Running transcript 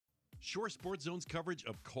Shore Sports Zone's coverage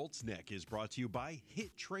of Colts Neck is brought to you by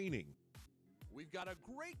HIT Training. We've got a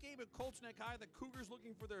great game at Colts Neck High. The Cougars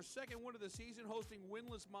looking for their second win of the season, hosting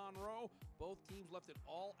winless Monroe. Both teams left it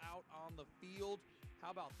all out on the field. How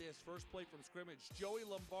about this? First play from scrimmage. Joey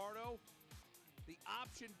Lombardo, the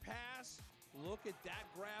option pass. Look at that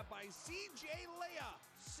grab by C.J. Leah.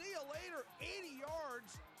 See you later, 80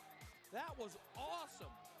 yards. That was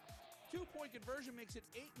awesome. Two-point conversion makes it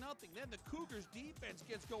 8-0. Then the Cougars defense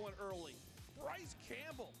gets going early. Bryce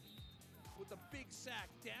Campbell with a big sack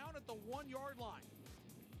down at the 1-yard line.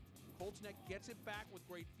 Colts Neck gets it back with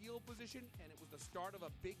great field position, and it was the start of a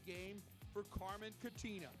big game for Carmen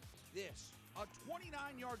Katina. This, a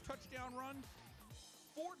 29-yard touchdown run,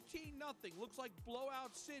 14-0. Looks like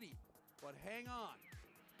blowout city, but hang on.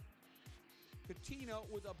 Katina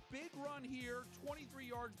with a big run here, 23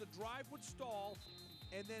 yards, the drive would stall,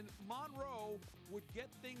 and then Monroe would get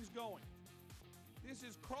things going. This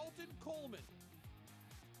is Carlton Coleman,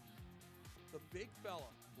 the big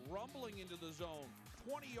fella, rumbling into the zone.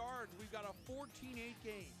 20 yards, we've got a 14-8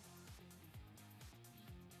 game.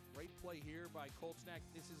 Great play here by Colts Neck.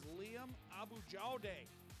 This is Liam Abujaude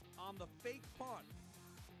on the fake punt.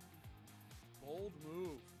 Bold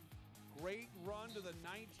move. Great run to the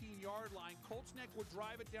 19-yard line. Colts Neck would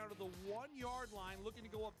drive it down to the 1-yard line, looking to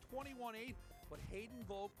go up 21-8, but Hayden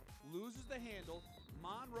Volk loses the handle.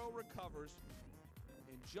 Monroe recovers.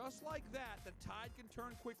 And just like that, the tide can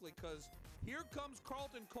turn quickly, because here comes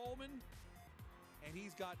Carlton Coleman, and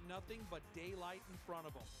he's got nothing but daylight in front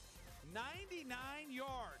of him. 99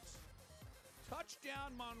 yards.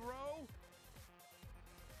 Touchdown, Monroe.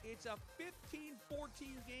 It's a 15-14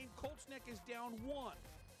 game. Colts Neck is down 1.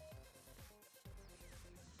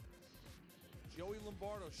 Joey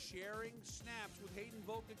Lombardo sharing snaps with Hayden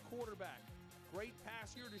Volk at quarterback. Great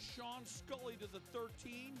pass here to Sean Scully to the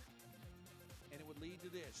 13. And it would lead to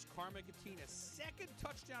this. Carmen Katina, second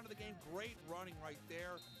touchdown of the game. Great running right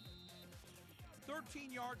there. 13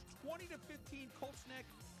 yards, 20-15. Colts Neck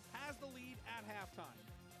has the lead at halftime.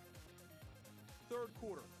 Third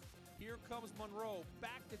quarter. Here comes Monroe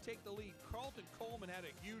back to take the lead. Carlton Coleman had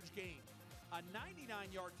a huge game. A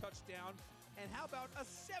 99-yard touchdown. And how about a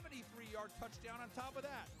 73-yard touchdown on top of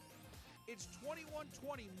that? It's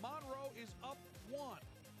 21-20. Monroe is up 1.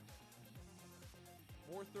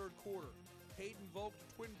 More third quarter. Hayden Volk,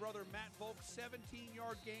 twin brother Matt Volk,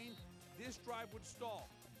 17-yard gain. This drive would stall.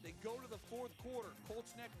 They go to the fourth quarter.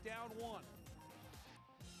 Colts Neck down 1.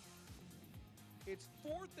 It's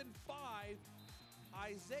 4th and 5.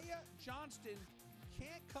 Isaiah Johnston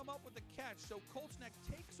can't come up with the catch, so Colts Neck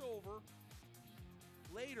takes over.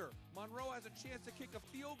 Later, Monroe has a chance to kick a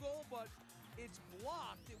field goal, but it's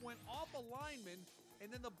blocked. It went off a lineman,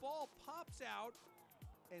 and then the ball pops out,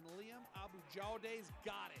 and Liam Abujaude's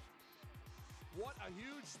got it. What a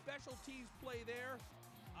huge special teams play there.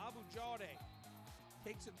 Abujaude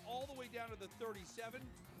takes it all the way down to the 37.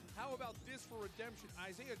 How about this for redemption?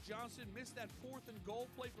 Isaiah Johnson missed that 4th and goal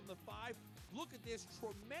play from the 5. Look at this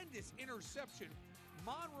tremendous interception.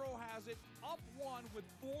 Monroe has it up 1 with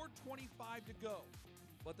 4:25 to go.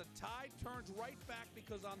 But the tide turns right back,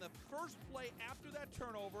 because on the first play after that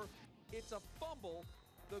turnover, it's a fumble.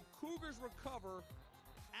 The Cougars recover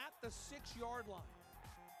at the 6-yard line.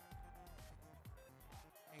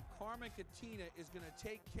 And Carmen Katina is going to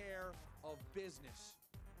take care of business.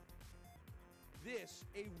 This,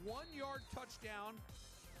 a 1-yard touchdown.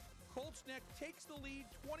 Colts Neck takes the lead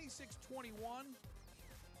 26-21.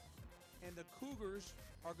 And the Cougars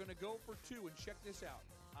are going to go for 2. And check this out.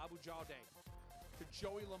 Abujaude to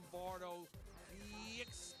Joey Lombardo. The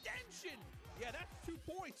extension. Yeah, that's 2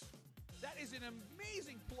 points. That is an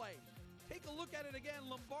amazing play. Take a look at it again.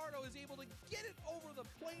 Lombardo is able to get it over the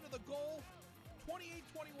plane of the goal.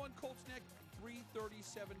 28-21 Colts Neck,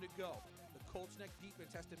 3:37 to go. The Colts Neck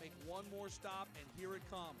defense has to make one more stop, and here it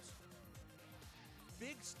comes.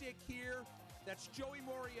 Big stick here. That's Joey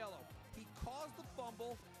Moriello. He caused the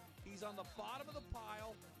fumble. He's on the bottom of the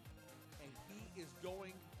pile, and he is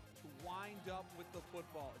going to wind up with the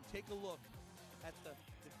football. And take a look at the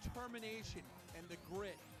determination and the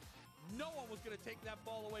grit. No one was going to take that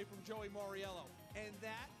ball away from Joey Moriello. And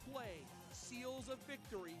that play seals a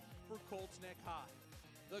victory for Colts Neck High.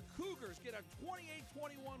 The Cougars get a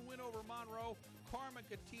 28-21 win over Monroe. Carmen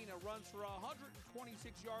Katina runs for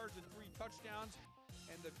 126 yards and 3 touchdowns.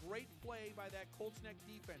 And the great play by that Colts Neck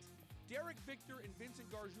defense. Derek Victor and Vincent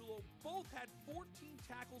Gargiulo both had 14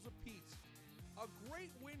 tackles apiece. A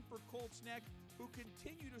great win for Colts Neck, who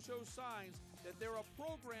continue to show signs that they're a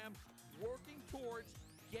program working towards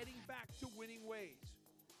getting back to winning ways.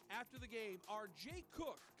 After the game, our Jay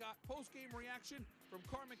Cook got post-game reaction from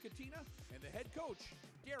Carmen Katina and the head coach,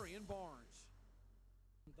 Darian Barnes.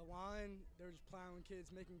 The line, they're just plowing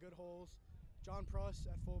kids, making good holes. John Pruss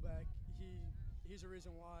at fullback, he's the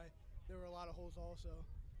reason why there were a lot of holes also.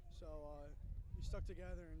 So we stuck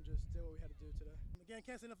together and just did what we had to do today. Again,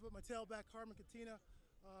 can't say enough about my tailback, Carmen Katina.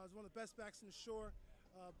 Is one of the best backs in the shore.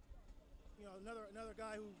 Another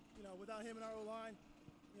guy who, without him in our O-line,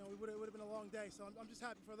 it would have been a long day. So I'm just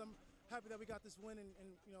happy for them, happy that we got this win and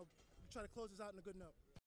we try to close this out on a good note.